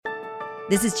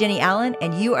This is Jenny Allen,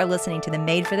 and you are listening to the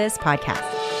Made for This podcast.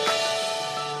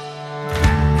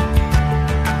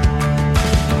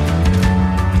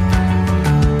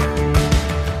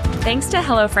 Thanks to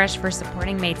HelloFresh for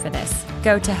supporting Made for This.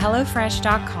 Go to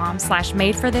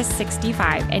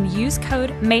HelloFresh.com/MadeForThis65 and use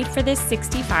code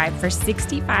MadeForThis65 for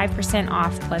 65%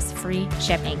 off plus free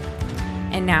shipping.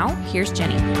 And now, here's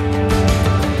Jenny.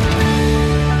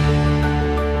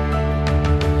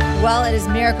 Well, it is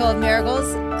Miracle of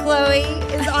Miracles. Chloe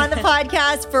is on the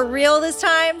podcast for real this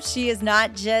time. She is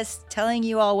not just telling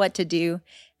you all what to do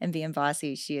and being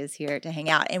bossy. She is here to hang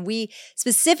out. And we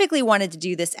specifically wanted to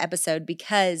do this episode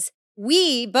because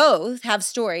we both have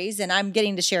stories, and I'm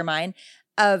getting to share mine,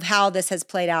 of how this has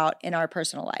played out in our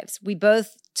personal lives. We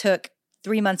both took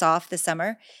 3 months off this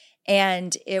summer,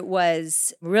 and it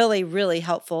was really, really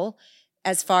helpful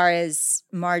as far as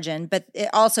margin, but it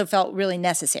also felt really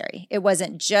necessary. It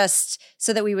wasn't just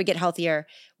so that we would get healthier.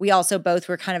 We also both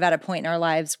were kind of at a point in our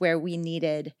lives where we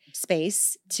needed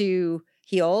space to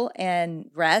heal and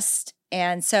rest.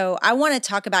 And so I want to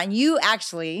talk about, and you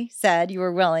actually said you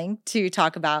were willing to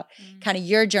talk about kind of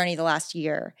your journey the last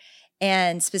year,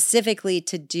 and specifically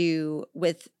to do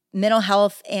with mental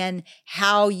health and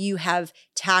how you have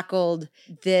tackled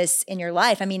this in your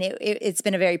life. I mean, it's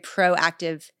been a very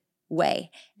proactive way.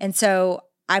 And so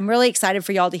I'm really excited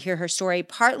for y'all to hear her story,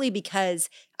 partly because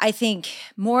I think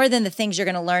more than the things you're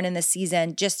going to learn in this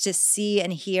season, just to see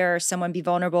and hear someone be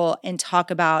vulnerable and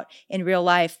talk about in real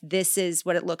life, this is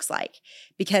what it looks like.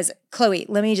 Because Chloe,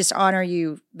 let me just honor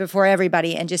you before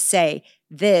everybody and just say,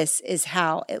 this is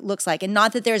how it looks like. And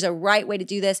not that there's a right way to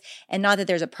do this and not that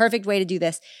there's a perfect way to do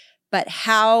this, but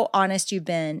how honest you've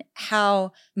been,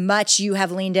 how much you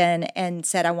have leaned in and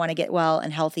said, I want to get well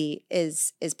and healthy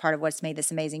is part of what's made this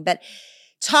amazing. But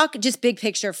talk just big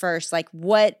picture first, like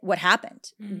what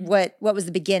happened? Mm-hmm. What was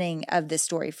the beginning of this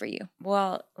story for you?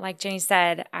 Well, like Jenny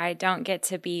said, I don't get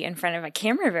to be in front of a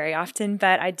camera very often,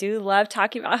 but I do love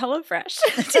talking about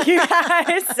HelloFresh to you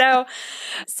guys.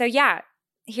 So yeah.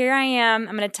 Here I am.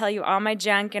 I'm going to tell you all my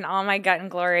junk and all my gut and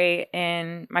glory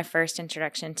in my first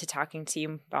introduction to talking to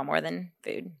you about more than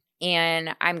food.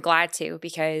 And I'm glad to,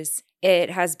 because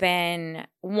it has been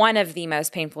one of the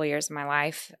most painful years of my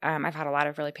life. I've had a lot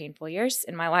of really painful years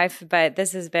in my life, but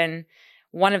this has been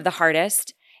one of the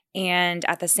hardest. And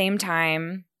at the same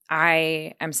time,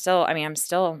 I'm still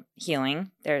healing.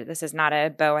 This is not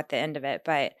a bow at the end of it,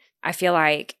 but I feel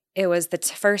like it was the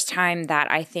first time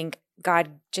that I think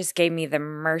God just gave me the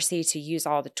mercy to use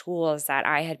all the tools that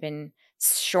I had been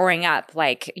shoring up.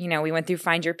 Like, we went through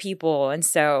Find Your People. And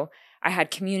so I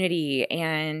had community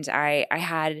and I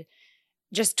had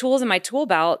just tools in my tool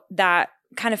belt that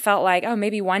kind of felt like, oh,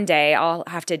 maybe one day I'll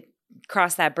have to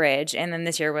cross that bridge. And then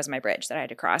this year was my bridge that I had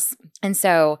to cross. And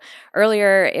so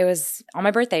earlier, it was on my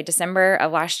birthday, December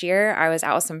of last year, I was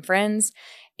out with some friends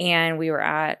and we were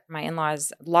at my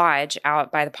in-laws' lodge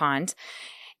out by the pond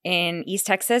in East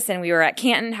Texas, and we were at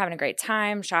Canton having a great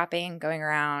time, shopping, going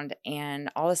around, and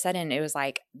all of a sudden it was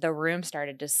like the room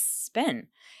started to spin.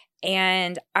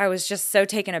 And I was just so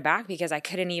taken aback because I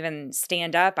couldn't even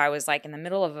stand up. I was like in the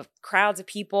middle of crowds of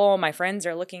people. My friends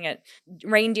are looking at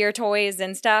reindeer toys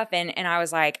and stuff, and I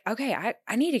was like, okay,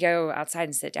 I need to go outside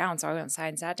and sit down. So I went outside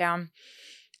and sat down.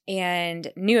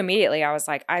 And knew immediately, I was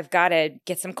like, I've got to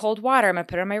get some cold water. I'm going to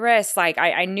put it on my wrist. Like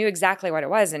I knew exactly what it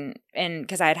was. And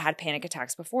because I had had panic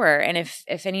attacks before. And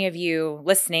if any of you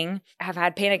listening have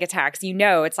had panic attacks,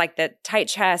 it's like the tight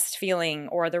chest feeling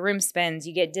or the room spins,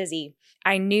 you get dizzy.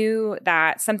 I knew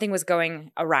that something was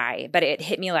going awry, but it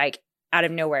hit me like out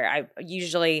of nowhere.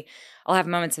 I'll have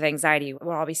moments of anxiety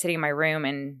where I'll be sitting in my room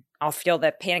and I'll feel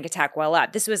the panic attack well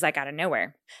up. This was like out of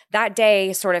nowhere. That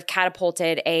day sort of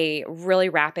catapulted a really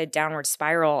rapid downward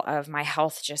spiral of my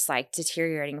health just like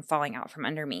deteriorating and falling out from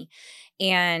under me.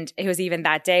 And it was even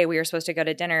that day we were supposed to go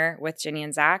to dinner with Jenny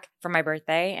and Zach for my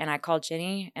birthday. And I called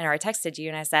Jenny or I texted you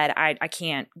and I said, I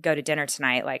can't go to dinner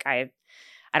tonight. Like I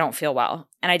don't feel well.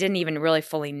 And I didn't even really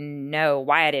fully know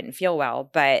why I didn't feel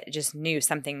well, but just knew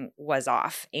something was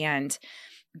off. And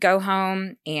go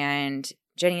home, and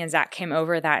Jenny and Zach came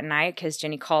over that night because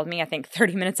Jenny called me, I think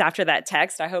 30 minutes after that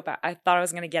text. I thought I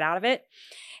was going to get out of it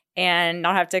and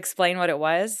not have to explain what it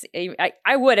was.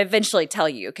 I would eventually tell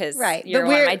you because you're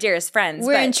one of my dearest friends.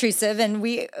 We're intrusive, and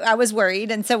I was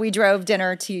worried, and so we drove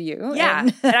dinner to you. Yeah,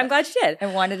 and I'm glad you did. I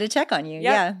wanted to check on you.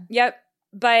 Yep.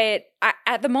 But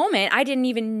at the moment, I didn't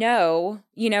even know,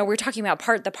 we're talking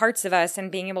about the parts of us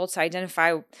and being able to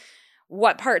identify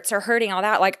what parts are hurting, all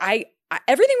that. Like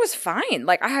everything was fine.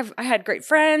 Like I had great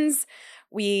friends.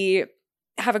 We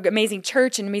have an amazing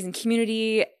church and amazing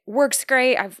community. Works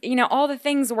great. All the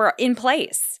things were in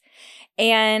place.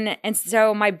 And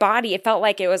so my body, it felt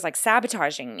like it was like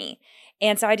sabotaging me.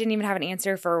 And so I didn't even have an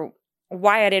answer for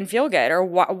why I didn't feel good or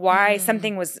why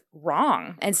something was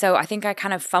wrong. And so I think I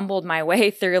kind of fumbled my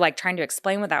way through like trying to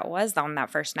explain what that was on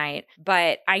that first night.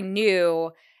 But I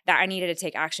knew that I needed to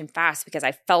take action fast because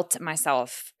I felt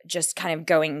myself just kind of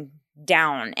going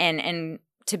down. And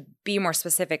to be more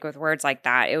specific with words like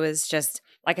that, it was just,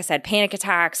 like I said, panic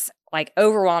attacks, like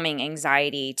overwhelming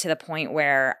anxiety to the point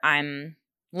where I'm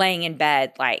laying in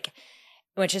bed, like,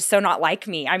 which is so not like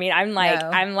me. I mean, I'm like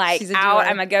out.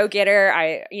 I'm a go-getter.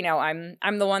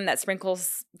 I'm the one that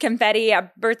sprinkles confetti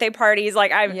at birthday parties.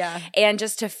 Like and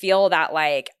just to feel that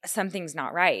like something's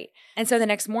not right. And so the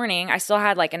next morning, I still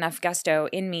had like enough gusto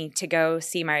in me to go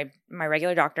see my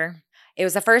regular doctor. It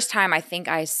was the first time I think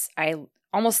I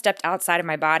almost stepped outside of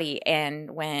my body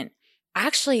and went,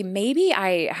 actually, maybe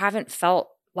I haven't felt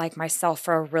like myself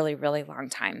for a really, really long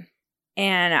time.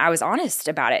 And I was honest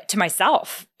about it to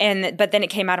myself. But then it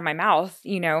came out of my mouth,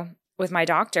 with my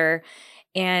doctor.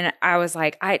 And I was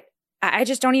like, I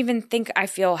just don't even think I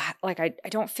feel like I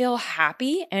don't feel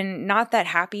happy. And not that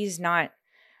happy is not,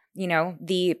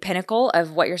 the pinnacle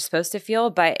of what you're supposed to feel.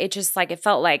 But it just like, it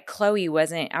felt like Chloe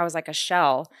I was like a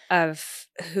shell of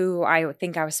who I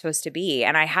think I was supposed to be.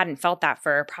 And I hadn't felt that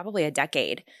for probably a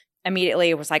decade. Immediately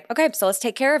it was like, okay, so let's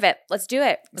take care of it. Let's do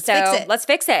it. Let's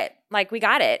fix it. Like we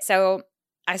got it. So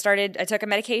I took a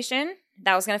medication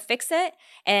that was going to fix it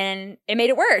and it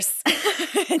made it worse.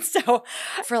 And so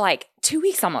for like 2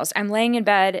 weeks almost, I'm laying in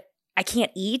bed. I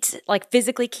can't eat, like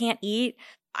physically can't eat.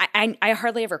 I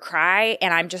hardly ever cry.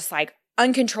 And I'm just like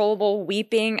uncontrollable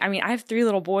weeping. I mean, I have 3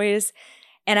 little boys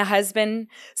and a husband.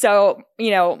 So,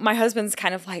 my husband's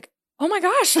kind of like, oh my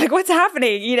gosh, like what's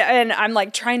happening? And I'm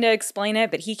like trying to explain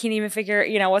it, but he can't even figure,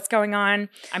 what's going on.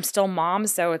 I'm still mom.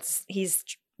 So he's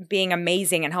being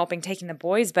amazing and helping taking the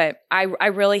boys. But I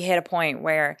really hit a point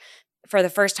where for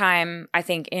the first time, I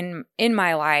think in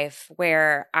my life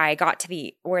where I got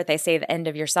to where they say the end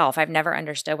of yourself, I've never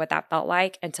understood what that felt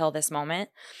like until this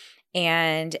moment.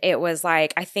 And it was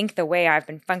like, I think the way I've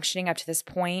been functioning up to this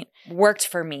point worked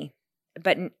for me,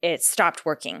 but it stopped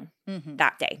working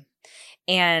that day.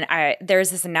 And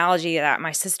there's this analogy that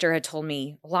my sister had told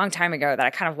me a long time ago that I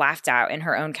kind of laughed at in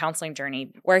her own counseling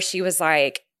journey, where she was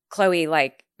like, Chloe,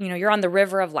 like, you're on the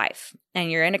river of life and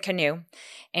you're in a canoe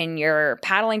and you're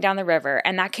paddling down the river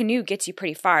and that canoe gets you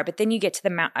pretty far, but then you get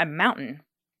to a mountain.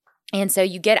 And so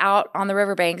you get out on the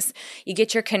riverbanks, you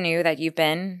get your canoe that you've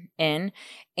been in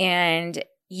and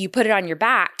you put it on your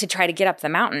back to try to get up the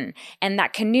mountain. And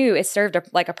that canoe is served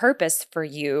like a purpose for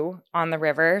you on the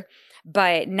river.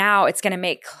 But now it's going to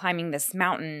make climbing this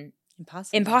mountain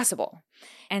impossible.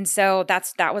 And so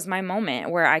that was my moment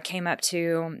where I came up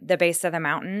to the base of the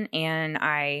mountain and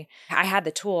I had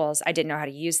the tools. I didn't know how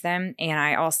to use them. And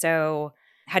I also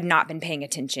had not been paying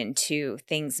attention to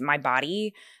things, my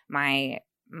body, my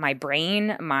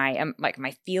brain,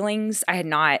 my feelings. I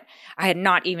had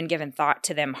not even given thought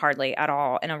to them hardly at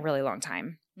all in a really long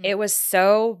time. It was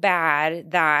so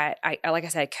bad that like I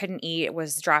said, I couldn't eat. It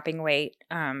was dropping weight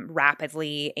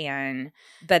rapidly.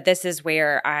 But this is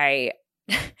where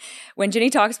when Jenny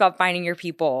talks about finding your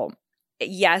people,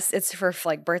 yes, it's for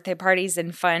like birthday parties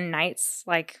and fun nights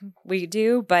like we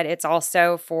do, but it's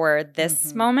also for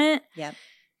this moment. Yep.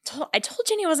 I told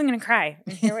Jenny I wasn't going to cry.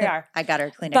 And here we are. I got her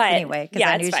Kleenex anyway because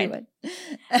I knew she would.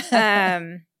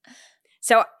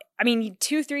 So,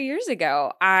 2-3 years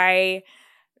ago, I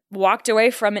walked away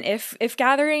from an if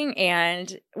gathering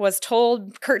and was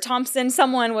told, Kurt Thompson,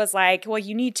 someone was like, well,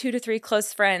 you need 2 to 3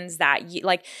 close friends that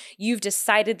you've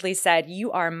decidedly said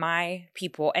you are my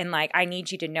people. And like, I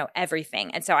need you to know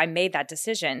everything. And so I made that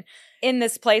decision in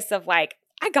this place of like,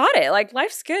 I got it. Like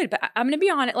life's good, but I'm going to be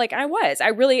on it. Like I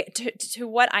really, to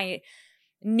what I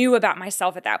knew about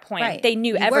myself at that point, right. They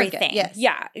knew everything. Yes.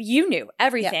 Yeah. You knew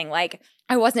everything. Yeah. Like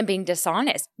I wasn't being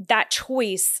dishonest. That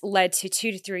choice led to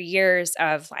 2 to 3 years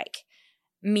of like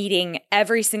meeting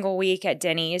every single week at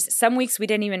Denny's. Some weeks we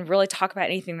didn't even really talk about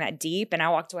anything that deep. And I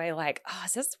walked away like, oh,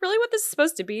 is this really what this is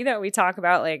supposed to be that we talk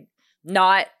about? Like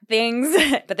not things.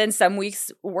 But then some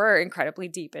weeks were incredibly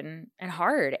deep and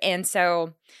hard. And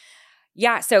so,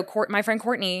 yeah. So my friend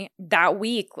Courtney that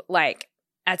week, like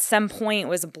at some point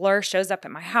was a blur, shows up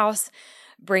at my house,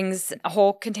 brings a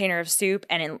whole container of soup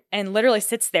and literally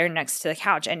sits there next to the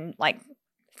couch and like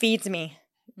feeds me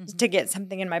to get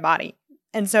something in my body.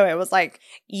 And so it was like,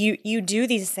 you do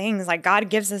these things, like God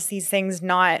gives us these things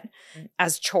not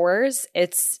as chores.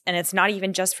 It's not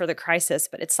even just for the crisis,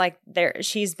 but it's like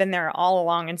she's been there all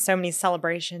along in so many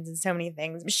celebrations and so many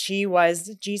things. She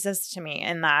was Jesus to me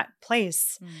in that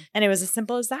place. And it was as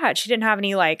simple as that. She didn't have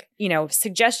any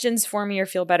suggestions for me or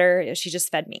feel better. She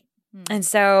just fed me. And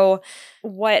so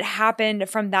what happened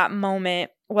from that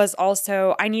moment was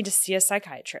also, I need to see a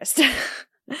psychiatrist.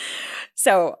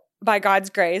 So by God's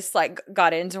grace,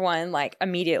 got into one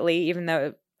immediately, even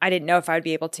though I didn't know if I would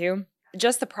be able to.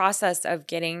 Just the process of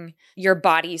getting your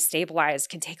body stabilized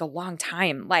can take a long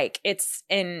time.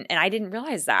 And I didn't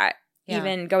realize that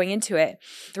even going into it.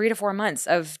 3 to 4 months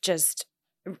of just,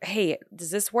 hey, does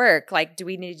this work? Do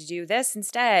we need to do this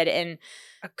instead? And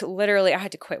literally I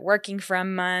had to quit working for a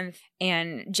month.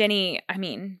 And Jenny,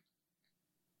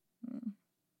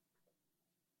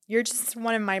 you're just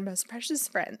one of my most precious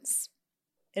friends.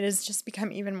 It has just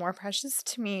become even more precious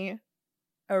to me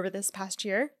over this past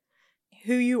year.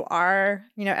 Who you are,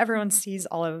 everyone sees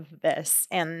all of this,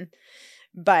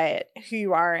 but who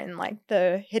you are in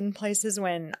the hidden places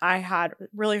when I had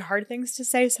really hard things to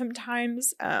say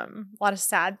sometimes, a lot of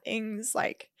sad things,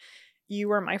 you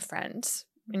were my friend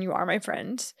and you are my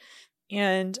friend.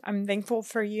 And I'm thankful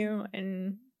for you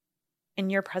and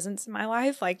your presence in my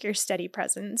life, your steady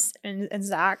presence, and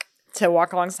Zach, to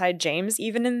walk alongside James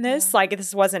even in this.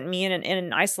 This wasn't me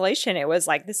in isolation. It was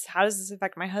this, how does this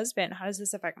affect my husband? How does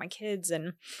this affect my kids?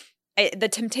 And the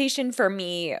temptation for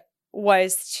me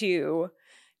was to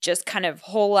just kind of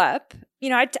hole up.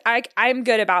 I'm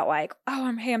good about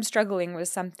I'm struggling with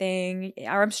something,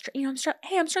 or I'm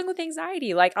struggling with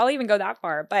anxiety. I'll even go that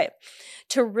far. But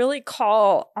to really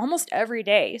call almost every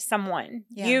day someone,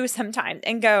 you sometimes,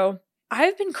 and go,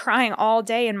 I've been crying all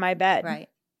day in my bed. Right.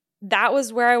 That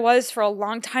was where I was for a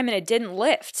long time, and it didn't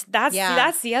lift. That's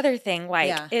the other thing.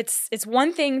 It's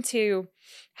one thing to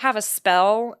have a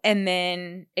spell and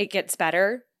then it gets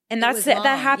better. And that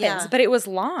happens. Yeah. But it was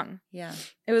long. Yeah.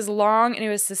 It was long and it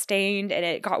was sustained, and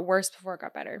it got worse before it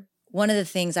got better. One of the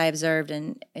things I observed,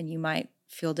 and you might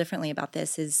feel differently about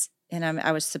this, is, and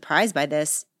I was surprised by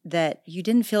this, that you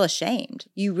didn't feel ashamed.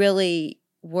 You really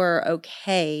were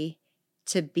okay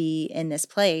to be in this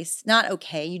place. Not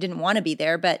okay, you didn't want to be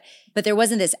there, but there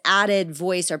wasn't this added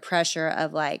voice or pressure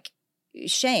of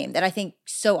shame that I think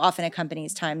so often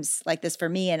accompanies times like this for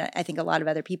me, and I think a lot of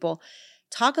other people.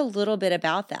 Talk a little bit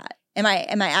about that. Am I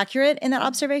accurate in that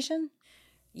observation?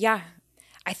 Yeah.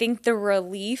 I think the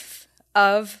relief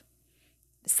of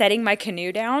setting my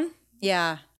canoe down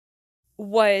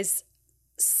was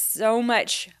so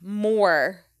much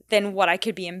more than what I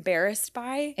could be embarrassed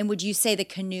by. And would you say the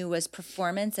canoe was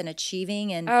performance and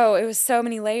achieving? And oh, it was so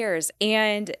many layers.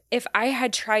 And if I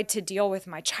had tried to deal with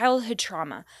my childhood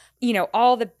trauma,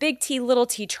 all the big T, little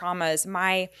t traumas,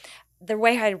 the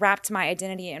way I wrapped my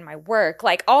identity in my work,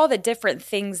 all the different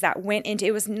things that went into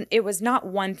it was not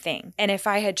one thing. And if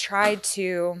I had tried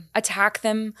to attack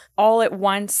them all at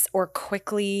once or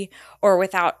quickly or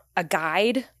without a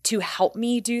guide to help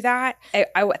me do that,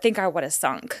 I think I would have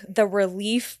sunk. The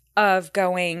relief of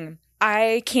going,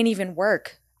 I can't even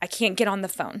work. I can't get on the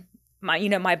phone.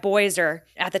 My boys are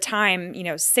at the time,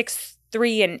 6,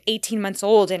 3, and 18 months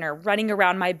old, and are running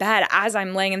around my bed as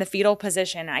I'm laying in the fetal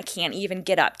position. And I can't even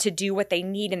get up to do what they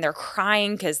need. And they're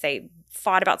crying because they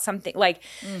fought about something.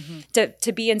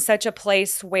 To be in such a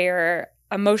place where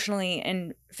emotionally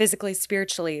and physically,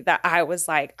 spiritually, that I was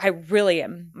I really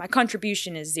am, my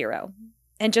contribution is zero.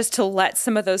 And just to let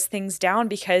some of those things down,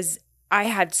 because I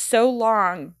had so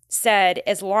long said,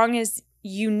 as long as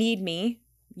you need me,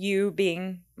 you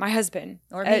being my husband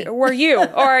or me or you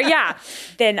or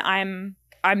then I'm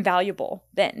valuable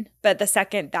then. But the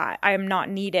second that I am not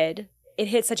needed, it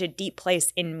hit such a deep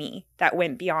place in me that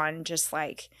went beyond just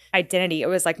identity. It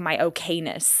was my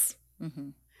okayness. Mm-hmm.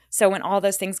 So when all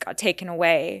those things got taken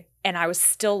away and I was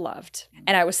still loved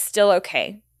and I was still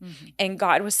okay, mm-hmm. and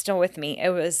God was still with me,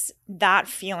 it was that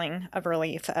feeling of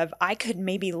relief of I could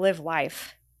maybe live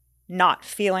life not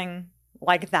feeling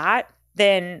like that,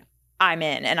 then I'm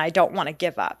in and I don't want to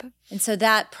give up. And so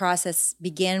that process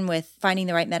began with finding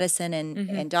the right medicine and,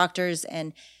 mm-hmm. and doctors,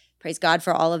 and praise God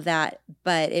for all of that.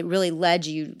 But it really led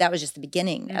you, that was just the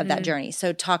beginning mm-hmm. of that journey.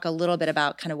 So talk a little bit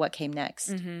about kind of what came next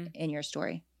mm-hmm. in your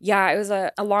story. Yeah, it was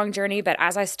a long journey, but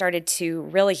as I started to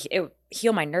really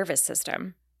heal my nervous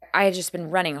system, I had just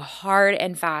been running hard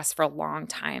and fast for a long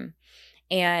time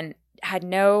and had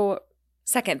no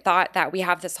second thought that we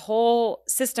have this whole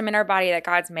system in our body that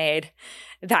God's made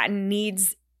that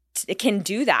needs it can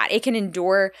do that. It can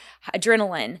endure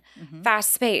adrenaline,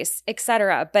 fast pace,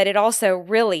 etc. But it also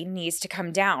really needs to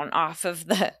come down off of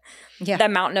the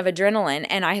mountain of adrenaline.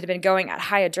 And I had been going at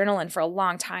high adrenaline for a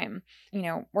long time.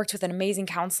 Worked with an amazing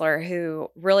counselor who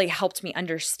really helped me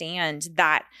understand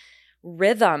that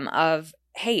rhythm of,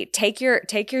 hey, take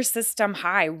your system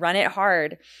high, run it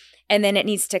hard, and then it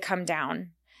needs to come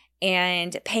down.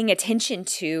 And paying attention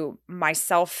to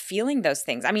myself feeling those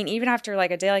things. I mean, even after like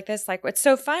a day like this, like it's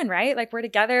so fun, right? Like we're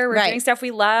together, we're doing stuff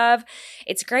we love.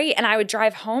 It's great. And I would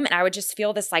drive home and I would just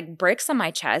feel this like bricks on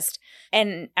my chest.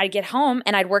 And I'd get home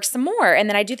and I'd work some more. And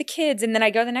then I'd do the kids and then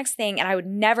I'd go to the next thing. And I would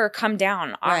never come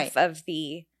down off of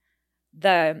the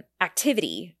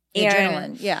activity. The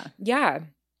adrenaline. Yeah. Yeah.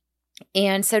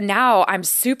 And so now I'm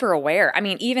super aware. I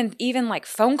mean, even like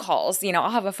phone calls,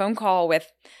 I'll have a phone call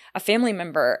with a family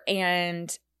member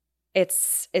and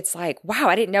it's like, wow,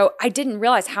 I didn't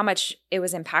realize how much it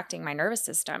was impacting my nervous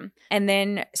system. And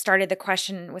then started the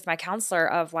question with my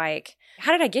counselor of like,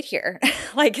 how did I get here?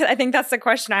 Like, I think that's the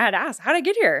question I had to ask. How did I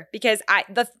get here? Because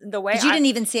the way you didn't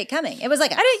even see it coming. It was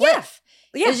like a cliff.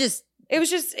 Yeah. It was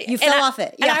just you fell off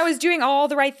it. Yeah. And I was doing all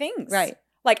the right things. Right.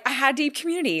 Like I had deep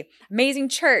community, amazing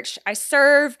church. I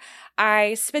serve,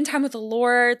 I spend time with the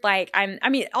Lord. Like I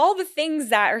mean, all the things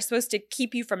that are supposed to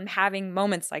keep you from having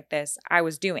moments like this, I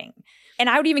was doing. And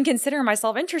I would even consider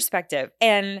myself introspective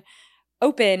and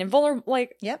open and vulnerable,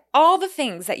 like all the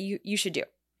things that you should do.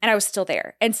 And I was still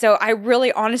there. And so I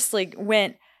really honestly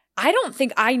went, I don't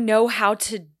think I know how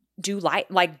to do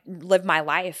live my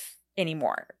life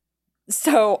anymore.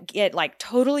 So it like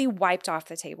totally wiped off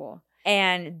the table.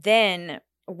 And then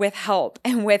with help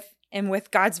and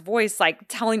with God's voice, like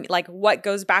telling me like what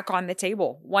goes back on the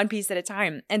table, one piece at a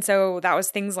time. And so that was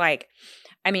things like,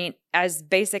 I mean, as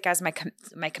basic as my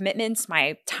commitments,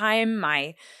 my time,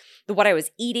 what I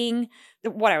was eating,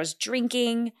 what I was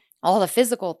drinking, all the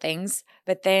physical things,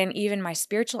 but then even my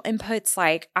spiritual inputs.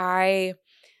 Like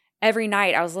every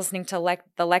night I was listening to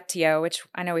the Lectio, which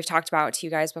I know we've talked about to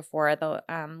you guys before, the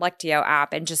Lectio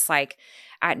app, and just like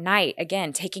at night,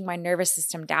 again, taking my nervous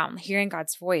system down, hearing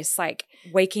God's voice, like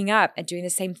waking up and doing the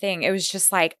same thing. It was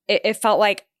just like, it felt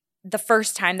like the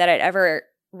first time that I'd ever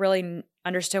really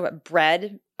understood what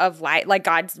bread of life, like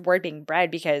God's word being bread,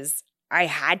 because I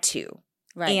had to.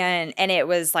 Right. And it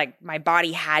was like my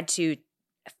body had to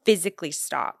physically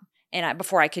stop. And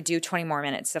before I could do 20 more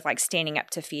minutes of like standing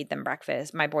up to feed them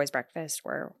breakfast, my boys breakfast,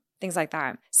 or things like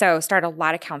that. So started a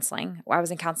lot of counseling. I was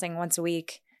in counseling once a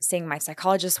week, seeing my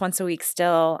psychologist once a week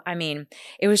still. I mean,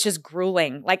 it was just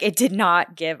grueling. Like it did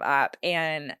not give up.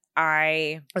 And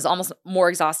I was almost more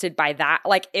exhausted by that.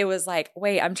 Like it was like,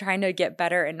 wait, I'm trying to get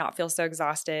better and not feel so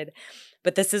exhausted.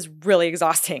 But this is really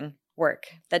exhausting work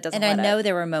that doesn't And I know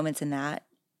there were moments in that.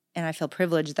 And I feel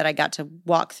privileged that I got to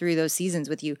walk through those seasons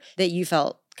with you, that you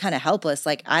felt kind of helpless.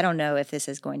 Like, I don't know if this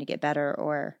is going to get better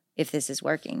or if this is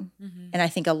working. Mm-hmm. And I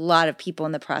think a lot of people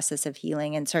in the process of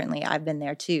healing, and certainly I've been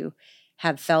there too,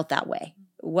 have felt that way.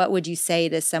 What would you say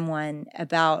to someone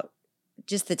about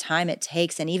just the time it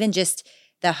takes and even just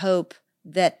the hope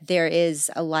that there is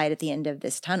a light at the end of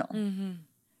this tunnel? Mm-hmm.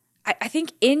 I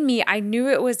think in me, I knew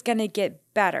it was going to get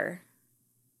better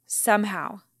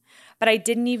somehow. But I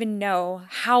didn't even know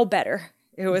how better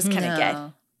it was going to get.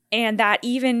 And that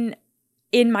even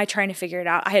in my trying to figure it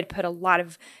out, I had put a lot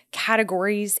of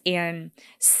categories and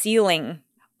ceiling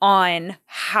on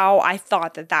how I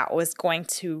thought that was going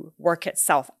to work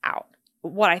itself out.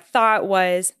 What I thought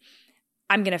was,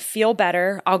 I'm going to feel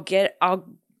better. I'll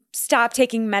stop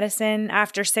taking medicine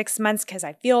after 6 months because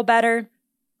I feel better.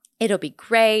 It'll be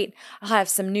great. I'll have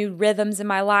some new rhythms in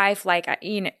my life, like,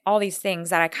 all these things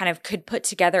that I kind of could put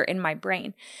together in my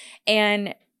brain.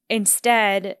 And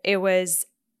instead, it was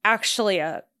actually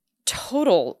a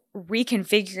total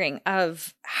reconfiguring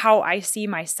of how I see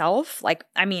myself. Like,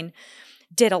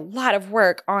 did a lot of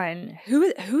work on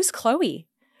who's Chloe?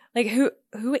 Like, who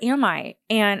am I?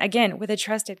 And again, with a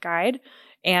trusted guide.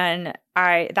 And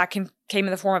came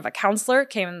in the form of a counselor,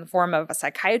 came in the form of a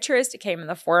psychiatrist, it came in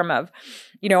the form of,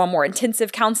 a more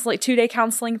intensive counseling, 2-day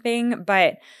counseling thing.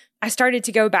 But I started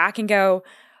to go back and go,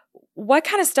 what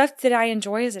kind of stuff did I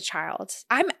enjoy as a child?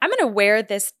 I'm going to wear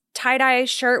this tie-dye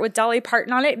shirt with Dolly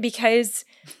Parton on it because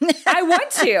I want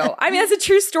to. That's a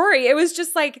true story. It was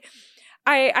just like,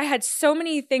 I had so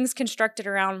many things constructed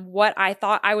around what I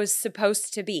thought I was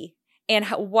supposed to be. And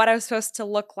what I was supposed to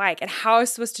look like and how I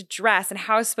was supposed to dress and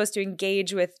how I was supposed to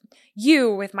engage with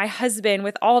you, with my husband,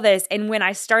 with all this. And when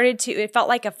I started to, it felt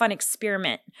like a fun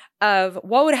experiment of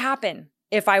what would happen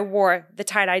if I wore the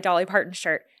tie-dye Dolly Parton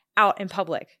shirt out in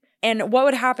public. And what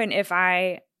would happen if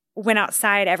I went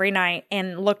outside every night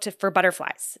and looked for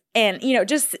butterflies. And,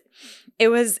 just it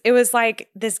was like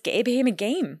this it became a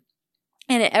game.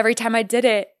 And every time I did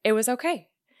it, it was okay.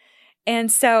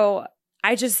 And so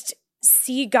I just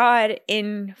see God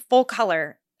in full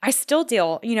color. I still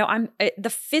deal, I'm the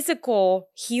physical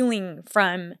healing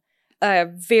from a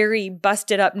very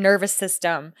busted up nervous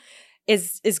system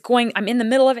is going, I'm in the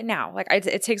middle of it now. Like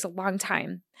it takes a long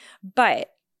time,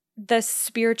 but the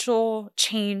spiritual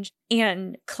change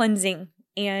and cleansing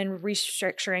and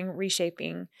restructuring,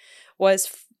 reshaping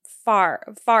was far,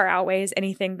 far outweighs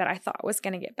anything that I thought was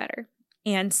going to get better.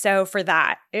 And so for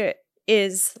that, it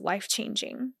is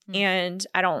life-changing. And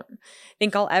I don't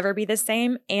think I'll ever be the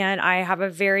same. And I have a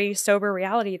very sober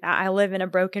reality that I live in a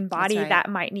broken body that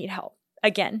might need help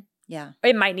again. Yeah.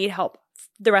 It might need help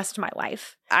the rest of my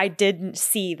life. I didn't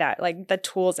see that, like, the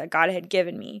tools that God had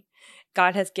given me,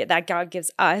 God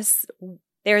gives us,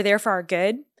 they're there for our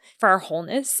good, for our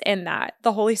wholeness, and that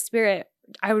the Holy Spirit,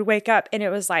 I would wake up and it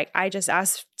was like, I just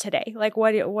asked today, like,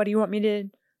 what do you want me to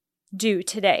do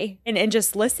today? And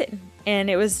just listen. And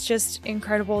it was just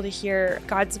incredible to hear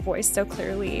God's voice so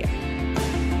clearly.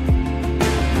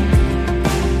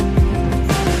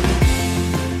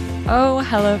 Oh,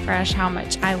 HelloFresh, how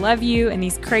much I love you in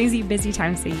these crazy busy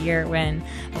times of the year when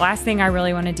the last thing I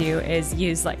really want to do is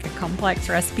use like a complex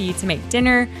recipe to make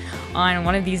dinner on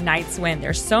one of these nights when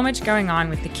there's so much going on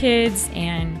with the kids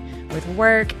and with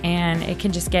work, and it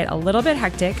can just get a little bit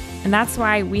hectic. And that's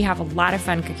why we have a lot of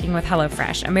fun cooking with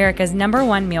HelloFresh, America's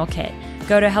 #1 meal kit.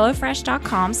 Go to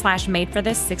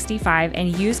HelloFresh.com/MadeForThis65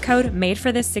 and use code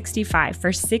MadeForThis65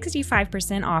 for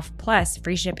 65% off plus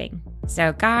free shipping.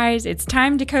 So guys, it's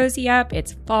time to cozy up.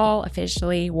 It's fall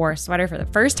officially. Wore a sweater for the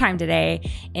first time today,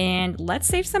 and let's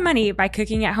save some money by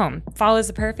cooking at home. Fall is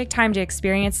the perfect time to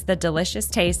experience the delicious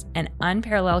taste and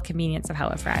unparalleled convenience of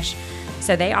HelloFresh.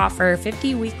 So they offer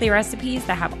 50 weekly recipes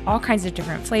that have all kinds of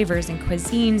different flavors and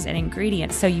cuisines and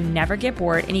ingredients, so you never get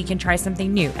bored and you can try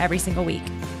something new every single week.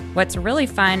 What's really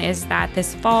fun is that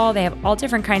this fall, they have all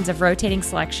different kinds of rotating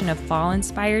selection of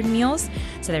fall-inspired meals.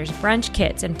 So there's brunch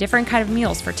kits and different kind of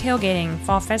meals for tailgating,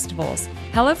 fall festivals.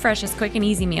 HelloFresh's quick and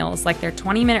easy meals, like their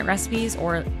 20-minute recipes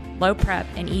or low prep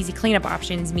and easy cleanup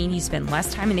options, mean you spend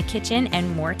less time in the kitchen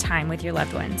and more time with your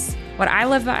loved ones. What I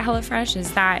love about HelloFresh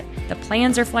is that the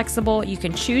plans are flexible. You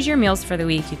can choose your meals for the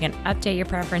week. You can update your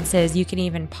preferences. You can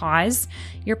even pause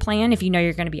your plan if you know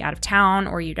you're going to be out of town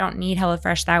or you don't need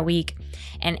HelloFresh that week.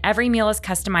 And every meal is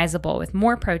customizable with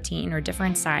more protein or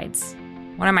different sides.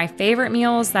 One of my favorite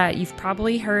meals that you've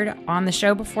probably heard on the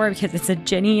show before, because it's a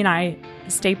Jenny and I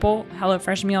staple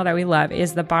HelloFresh meal that we love,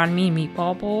 is the banh mi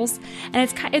meatball bowls. And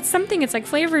it's like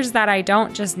flavors that I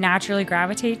don't just naturally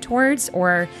gravitate towards,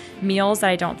 or meals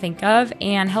that I don't think of.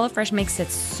 And HelloFresh makes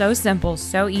it so simple,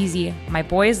 so easy. My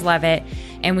boys love it,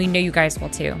 and we know you guys will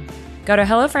too. Go to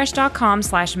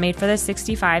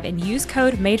HelloFresh.com/MadeForThis65 and use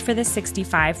code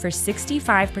MadeForThis65 for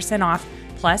 65% off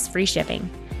plus free shipping.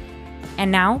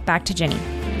 And now back to Jenny.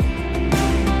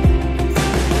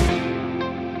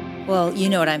 Well, you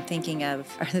know what I'm thinking of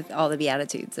are all the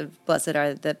Beatitudes of blessed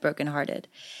are the brokenhearted.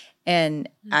 And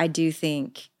I do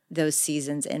think those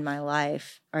seasons in my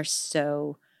life are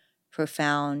so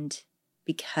profound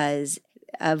because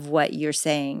of what you're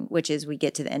saying, which is we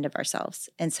get to the end of ourselves.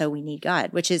 And so we need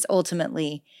God, which is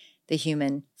ultimately the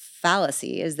human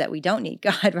fallacy, is that we don't need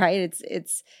God, right?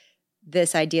 It's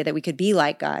this idea that we could be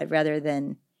like God rather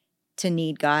than to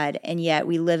need God. And yet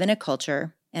we live in a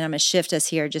culture, and I'm going to shift us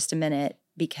here just a minute,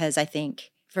 because I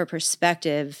think for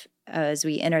perspective, as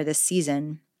we enter this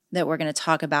season, that we're going to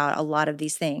talk about a lot of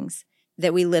these things,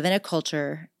 that we live in a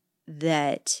culture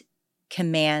that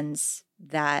commands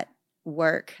that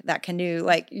work, that canoe,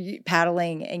 like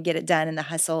paddling and get it done, and the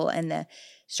hustle and the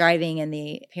striving and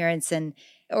the appearance,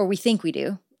 or we think we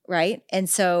do, right? And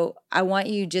so I want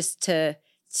you just to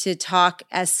talk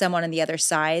as someone on the other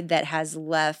side that has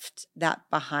left that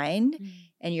behind,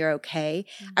 and you're okay.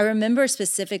 I remember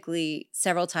specifically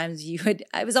several times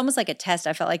it was almost like a test.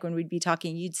 I felt like when we'd be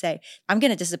talking, you'd say, I'm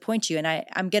going to disappoint you. And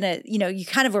I'm going to, you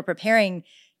kind of were preparing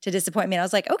to disappoint me. And I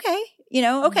was like, okay,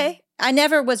 okay. I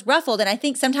never was ruffled. And I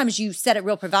think sometimes you said it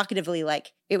real provocatively,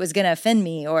 like it was going to offend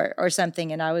me or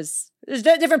something. And there's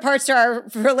different parts to our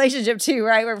relationship too,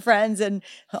 right? We're friends and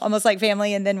almost like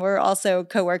family. And then we're also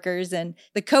coworkers. And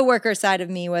the coworker side of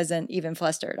me wasn't even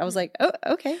flustered. I was like, oh,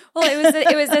 okay. Well,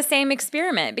 it was the same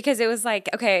experiment, because it was like,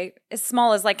 okay, as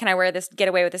small as like, can I wear this, get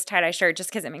away with this tie-dye shirt just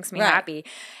because it makes me happy?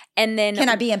 And then can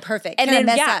I be imperfect? And can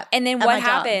then, I mess up? And then what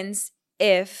happens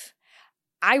if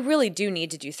I really do need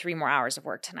to do 3 more hours of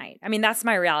work tonight? I mean, that's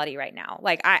my reality right now.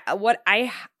 Like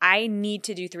I need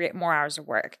to do 3 more hours of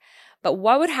work. But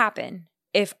what would happen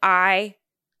if I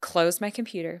closed my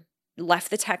computer, left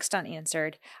the text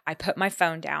unanswered, I put my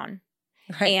phone down,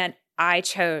 and I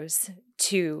chose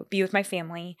to be with my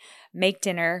family, make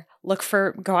dinner,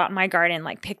 go out in my garden,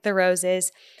 like pick the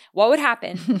roses, what would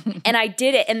happen? And I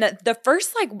did it. And the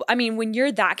first, when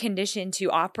you're that conditioned to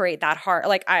operate that hard,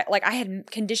 I had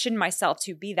conditioned myself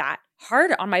to be that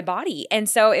hard on my body. And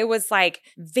so it was like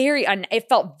it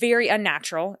felt very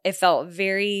unnatural. It felt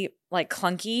very like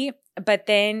clunky. But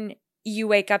then you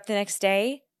wake up the next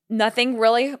day, nothing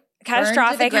really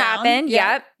catastrophic happened.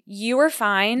 Yeah. Yep. You were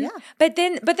fine. Yeah. But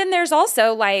then there's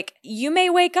also like, you may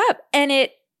wake up and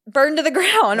it burned to the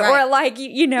ground or like,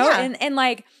 and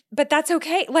like, but that's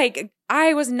okay. Like,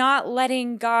 I was not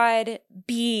letting God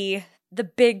be the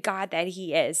big God that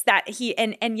he is,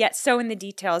 and yet so in the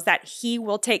details that he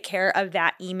will take care of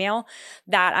that email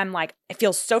that I'm like, I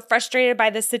feel so frustrated by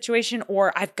this situation,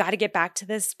 or I've got to get back to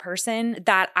this person,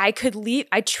 that I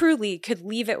truly could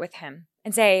leave it with him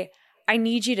and say, I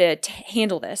need you to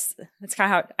handle this. That's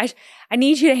kind of how I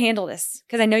need you to handle this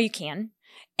because I know you can.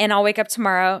 And I'll wake up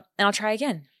tomorrow and I'll try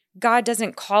again. God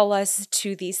doesn't call us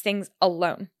to these things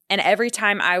alone. And every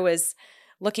time I was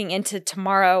looking into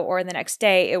tomorrow or the next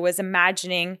day, it was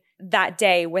imagining that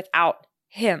day without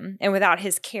him and without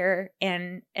his care,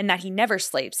 and that he never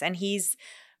sleeps and he's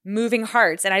moving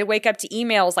hearts. And I wake up to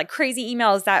emails, like crazy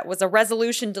emails that was a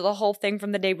resolution to the whole thing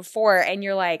from the day before. And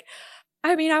you're like,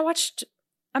 I watched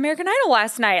American Idol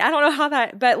last night. I don't know how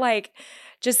that, but like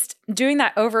just doing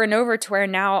that over and over to where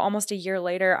now almost a year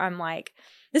later, I'm like,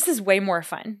 this is way more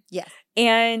fun. Yes.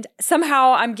 And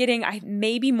somehow I'm getting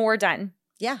maybe more done.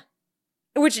 Yeah.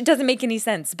 Which doesn't make any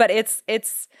sense, but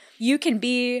it's you can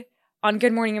be on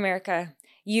Good Morning America.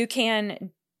 You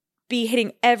can be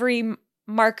hitting every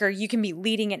marker. You can be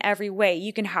leading in every way.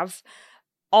 You can have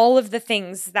all of the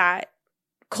things that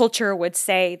culture would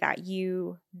say that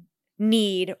you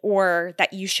need or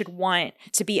that you should want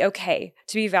to be okay,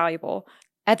 to be valuable.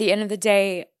 At the end of the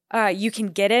day, you can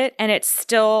get it, and it's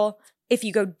still, if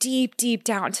you go deep, deep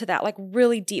down to that like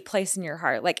really deep place in your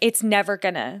heart, like it's never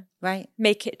gonna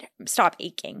make it stop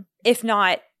aching. If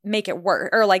not, make it worse,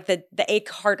 or like the ache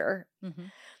harder. Mm-hmm.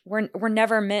 We're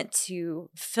never meant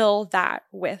to fill that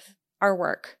with our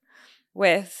work,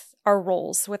 with our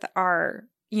roles, with our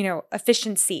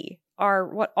efficiency,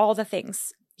 all the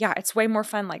things. Yeah, it's way more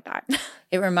fun like that.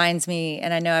 It reminds me,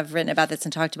 and I know I've written about this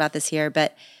and talked about this here,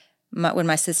 but when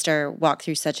my sister walked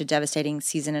through such a devastating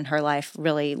season in her life,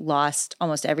 really lost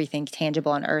almost everything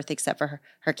tangible on earth except for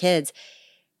her kids,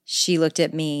 she looked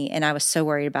at me, and I was so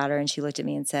worried about her, and she looked at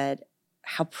me and said,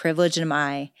 how privileged am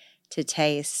I to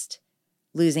taste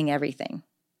losing everything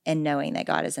and knowing that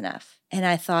God is enough? And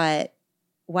I thought,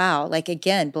 wow, like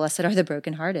again, blessed are the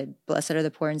brokenhearted, blessed are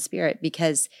the poor in spirit,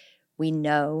 because we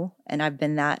know, and I've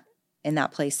been in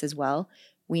that place as well,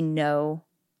 we know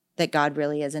that God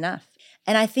really is enough.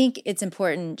 And I think it's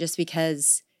important just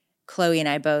because Chloe and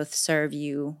I both serve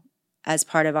you as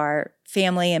part of our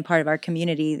family and part of our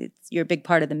community. You're a big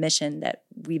part of the mission that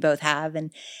we both have.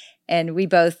 And we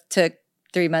both took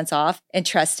 3 months off and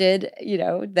trusted,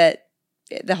 that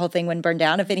the whole thing wouldn't burn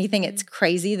down. If anything, it's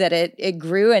crazy that it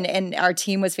grew and our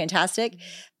team was fantastic.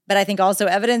 But I think also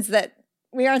evidence that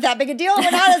we aren't that big a deal.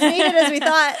 We're not as needed as we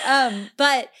thought.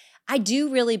 But I do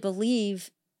really believe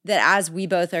that as we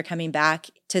both are coming back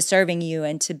to serving you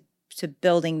and to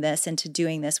building this and to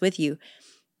doing this with you,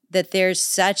 that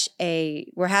there's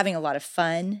we're having a lot of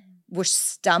fun. We're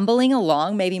stumbling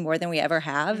along maybe more than we ever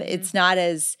have. Mm-hmm. It's not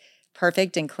as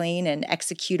perfect and clean and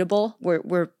executable.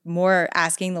 We're more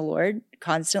asking the Lord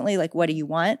constantly, like, what do you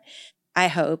want? I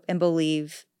hope and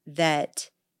believe that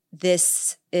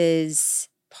this is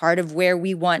part of where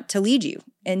we want to lead you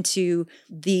into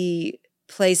the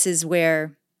places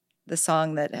where the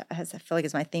song that I feel like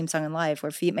is my theme song in life,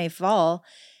 where feet may fall,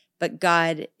 but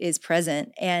God is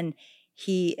present and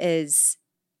he is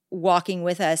walking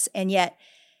with us. And yet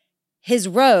his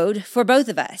road for both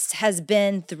of us has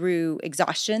been through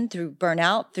exhaustion, through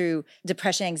burnout, through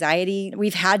depression, anxiety.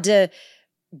 We've had to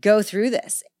go through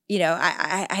this.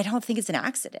 I don't think it's an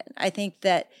accident. I think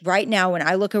that right now, when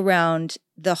I look around,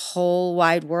 the whole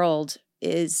wide world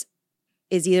is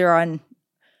either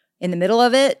in the middle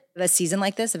of it, a season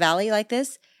like this, a valley like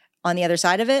this, on the other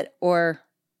side of it, or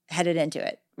headed into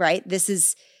it, right? This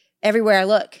is everywhere I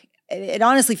look. It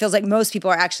honestly feels like most people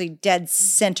are actually dead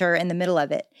center in the middle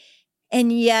of it.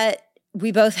 And yet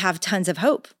we both have tons of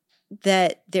hope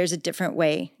that there's a different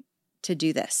way to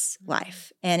do this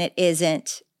life. And it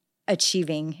isn't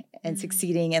achieving and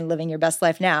succeeding and living your best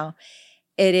life now.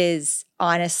 It is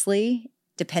honestly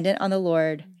dependent on the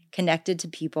Lord, connected to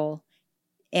people,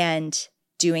 and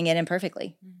doing it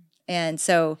imperfectly. And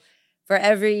so For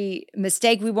every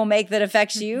mistake we will make that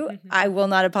affects you, I will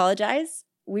not apologize.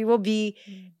 We will be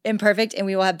imperfect and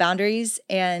we will have boundaries,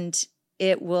 and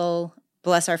it will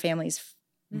bless our families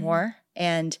more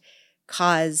and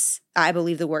cause, I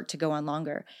believe, the work to go on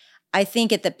longer. I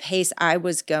think at the pace I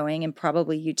was going, and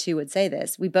probably you too would say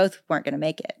this, we both weren't going to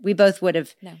make it. We both would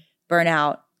have burnt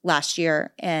out last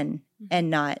year and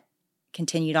not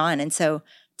continued on. And so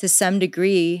to some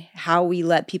degree, how we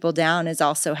let people down is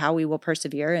also how we will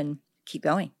persevere and keep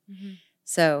going.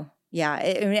 So yeah.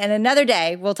 And another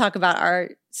day we'll talk about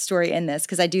our story in this,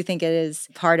 because I do think it is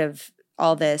part of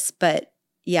all this. But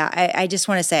yeah, I just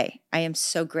want to say, I am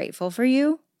so grateful for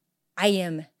you. I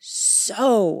am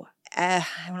so, I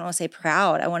don't want to say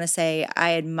proud. I want to say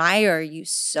I admire you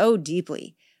so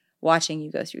deeply watching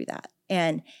you go through that.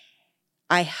 And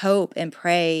I hope and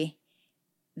pray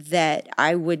that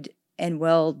I would and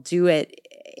will do it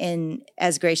in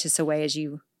as gracious a way as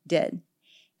you did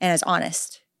and as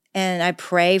honest. And I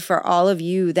pray for all of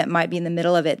you that might be in the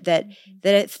middle of it, that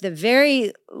it's the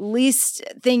very least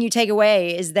thing you take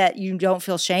away is that you don't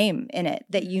feel shame in it,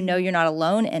 that you know you're not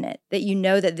alone in it, that you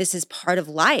know that this is part of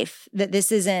life, that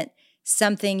this isn't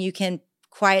something you can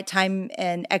quiet time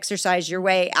and exercise your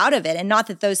way out of it. And not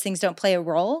that those things don't play a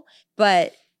role,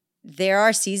 but there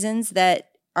are seasons that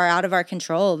are out of our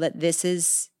control, that this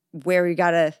is where we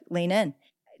got to lean in.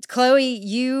 Chloe,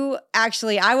 you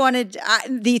actually,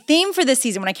 the theme for this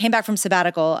season when I came back from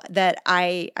sabbatical that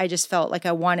I just felt like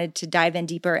I wanted to dive in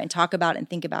deeper and talk about and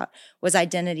think about was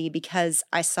identity, because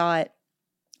I saw it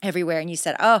everywhere. And you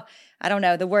said, oh, I don't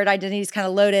know, the word identity is kind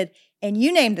of loaded, and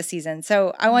you named the season.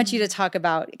 So I want you to talk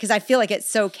about, because I feel like it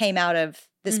so came out of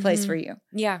this place for you.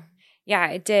 Yeah. Yeah,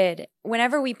 it did.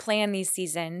 Whenever we plan these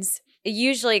seasons, it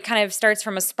usually kind of starts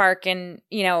from a spark in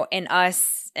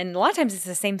us. And a lot of times it's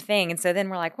the same thing. And so then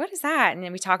we're like, what is that? And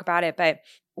then we talk about it. But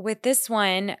with this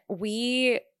one,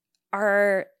 we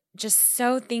are just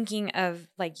so thinking of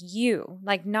like you,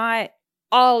 like not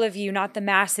all of you, not the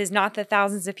masses, not the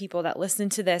thousands of people that listen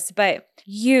to this, but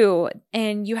you.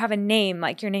 And you have a name,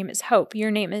 like your name is Hope, your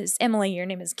name is Emily, your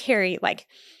name is Carrie, like,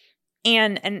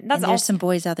 and that's all. There's some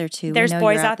boys out there too. There's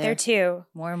boys out there too.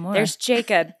 More and more. There's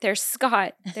Jacob, there's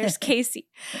Scott, there's Casey.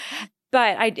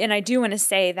 But I do want to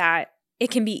say that it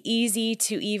can be easy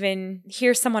to even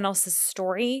hear someone else's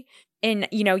story. And,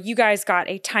 you guys got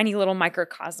a tiny little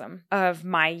microcosm of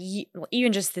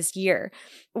even just this year,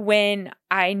 when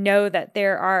I know that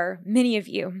there are many of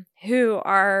you who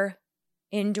are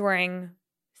enduring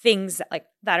things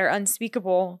that are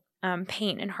unspeakable,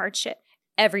 pain and hardship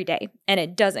every day. And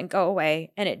it doesn't go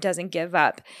away and it doesn't give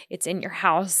up. It's in your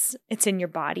house. It's in your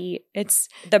body. It's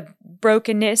the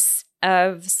brokenness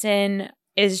of sin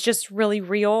is just really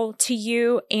real to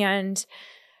you. And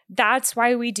that's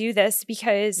why we do this,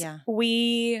 because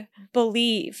we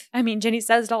believe. I mean, Jenny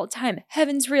says it all the time.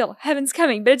 Heaven's real. Heaven's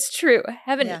coming. But it's true.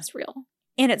 Heaven is real.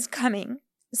 And it's coming.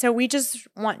 So we just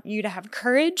want you to have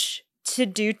courage to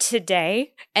do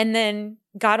today. And then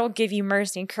God will give you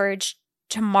mercy and courage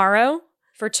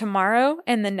for tomorrow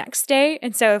and the next day.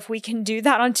 And so if we can do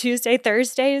that on Tuesday,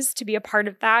 Thursdays to be a part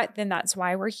of that, then that's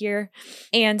why we're here.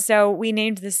 And so we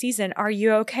named the season, Are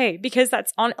You Okay? Because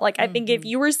that's on, I think if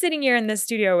you were sitting here in the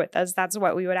studio with us, that's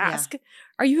what we would ask.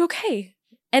 Are you okay?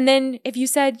 And then if you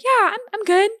said, yeah, I'm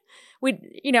good,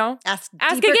 we'd, ask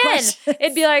again. Questions.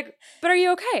 It'd be like, but are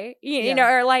you okay?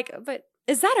 Or but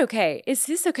is that okay? Is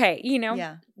this okay?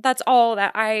 That's all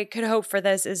that I could hope for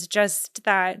this, is just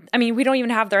that. I mean, we don't even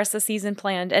have the rest of the season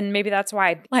planned. And maybe that's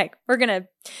why, we're going to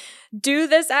do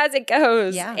this as it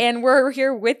goes. Yeah. And we're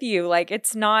here with you.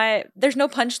 There's no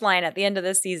punchline at the end of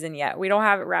this season yet. We don't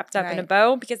have it wrapped up in a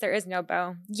bow, because there is no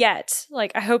bow yet.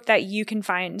 I hope that you can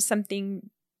find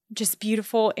something just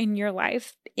beautiful in your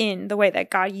life, in the way that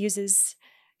God uses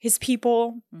his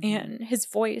people and his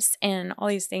voice and all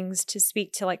these things to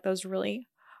speak to those really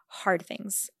hard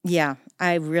things. Yeah,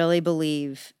 I really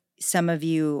believe some of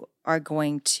you are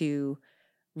going to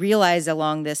realize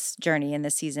along this journey in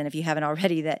this season, if you haven't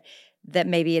already, that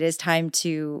maybe it is time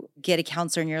to get a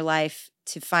counselor in your life,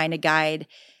 to find a guide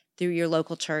through your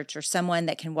local church or someone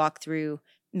that can walk through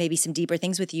maybe some deeper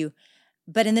things with you.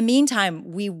 But in the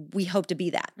meantime, we hope to be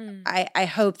that. I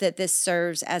hope that this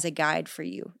serves as a guide for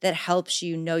you, that helps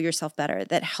you know yourself better,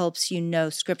 that helps you know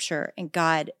Scripture and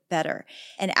God better.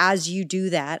 And as you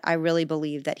do that, I really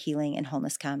believe that healing and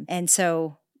wholeness come. And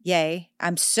so, yay.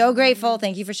 I'm so grateful.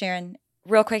 Thank you for sharing.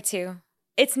 Real quick too.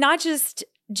 It's not just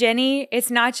Jenny. It's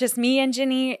not just me and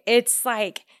Jenny. It's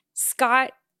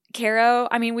Scott, Caro,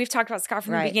 I mean, we've talked about Scott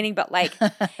from the beginning, but like,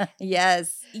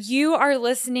 yes, you are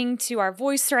listening to our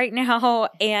voice right now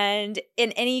and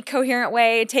in any coherent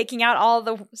way, taking out all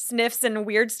the sniffs and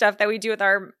weird stuff that we do with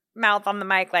our mouth on the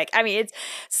mic. Like, I mean, it's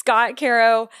Scott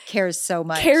Caro cares so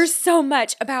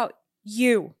much about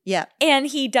you. Yeah. And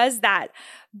he does that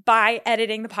by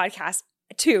editing the podcast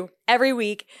too every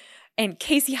week. And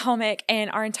Casey Hamaker and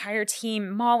our entire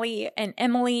team, Molly and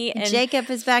Emily and Jacob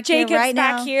is back here right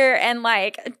now. Jacob's back here, and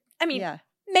like, I mean,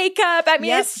 makeup. I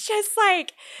mean, it's just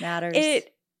like matters.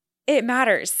 It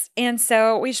matters, and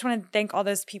so we just want to thank all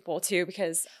those people too,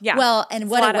 because well, and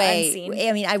what a way.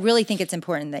 I mean, I really think it's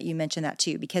important that you mention that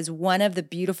too, because one of the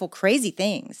beautiful, crazy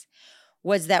things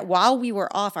was that while we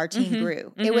were off, our team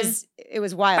grew. It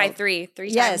was wild. By three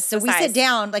times. Yes. So we sit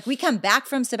down, like we come back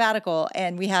from sabbatical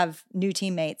and we have new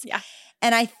teammates. Yeah.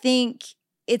 And I think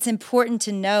it's important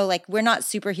to know, like, we're not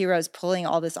superheroes pulling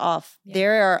all this off. Yeah.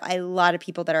 There are a lot of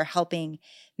people that are helping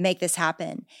make this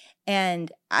happen.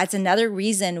 And that's another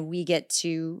reason we get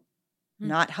to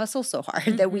not hustle so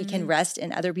hard, that we can rest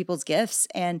in other people's gifts.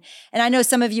 And I know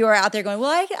some of you are out there going, well,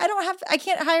 I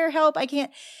can't hire help. I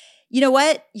can't. You know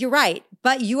what? You're right.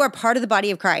 But you are part of the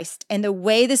body of Christ. And the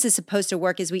way this is supposed to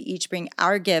work is we each bring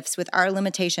our gifts with our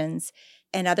limitations,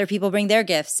 and other people bring their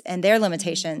gifts and their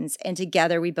limitations. And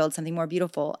together we build something more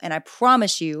beautiful. And I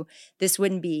promise you, this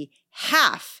wouldn't be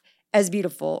half as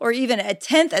beautiful or even a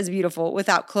tenth as beautiful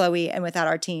without Chloe and without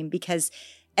our team, because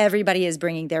everybody is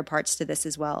bringing their parts to this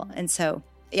as well. And so,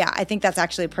 yeah, I think that's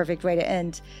actually a perfect way to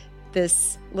end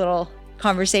this little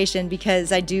conversation,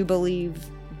 because I do believe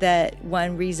that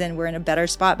one reason we're in a better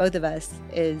spot, both of us,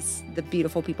 is the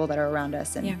beautiful people that are around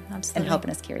us and helping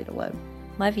us carry the load.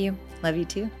 Love you. Love you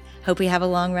too. Hope we have a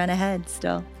long run ahead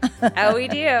still. Oh, we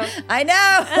do. I know.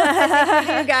 I think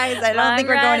we do, guys. I don't think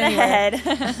we're going anywhere.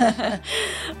 Ahead.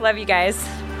 Love you guys.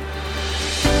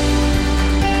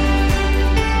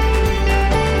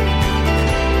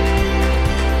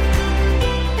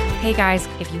 Hey guys,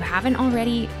 if you haven't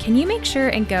already, can you make sure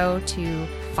and go to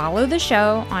follow the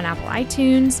show on Apple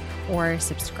iTunes or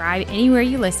subscribe anywhere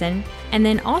you listen, and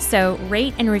then also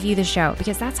rate and review the show,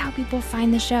 because that's how people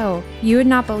find the show. You would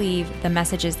not believe the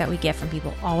messages that we get from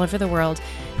people all over the world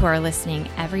who are listening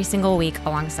every single week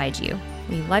alongside you.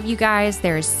 We love you guys.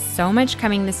 There is so much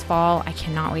coming this fall I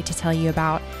cannot wait to tell you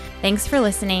about. Thanks for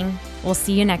listening. We'll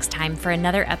see you next time for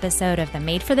another episode of the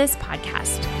Made for This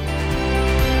podcast.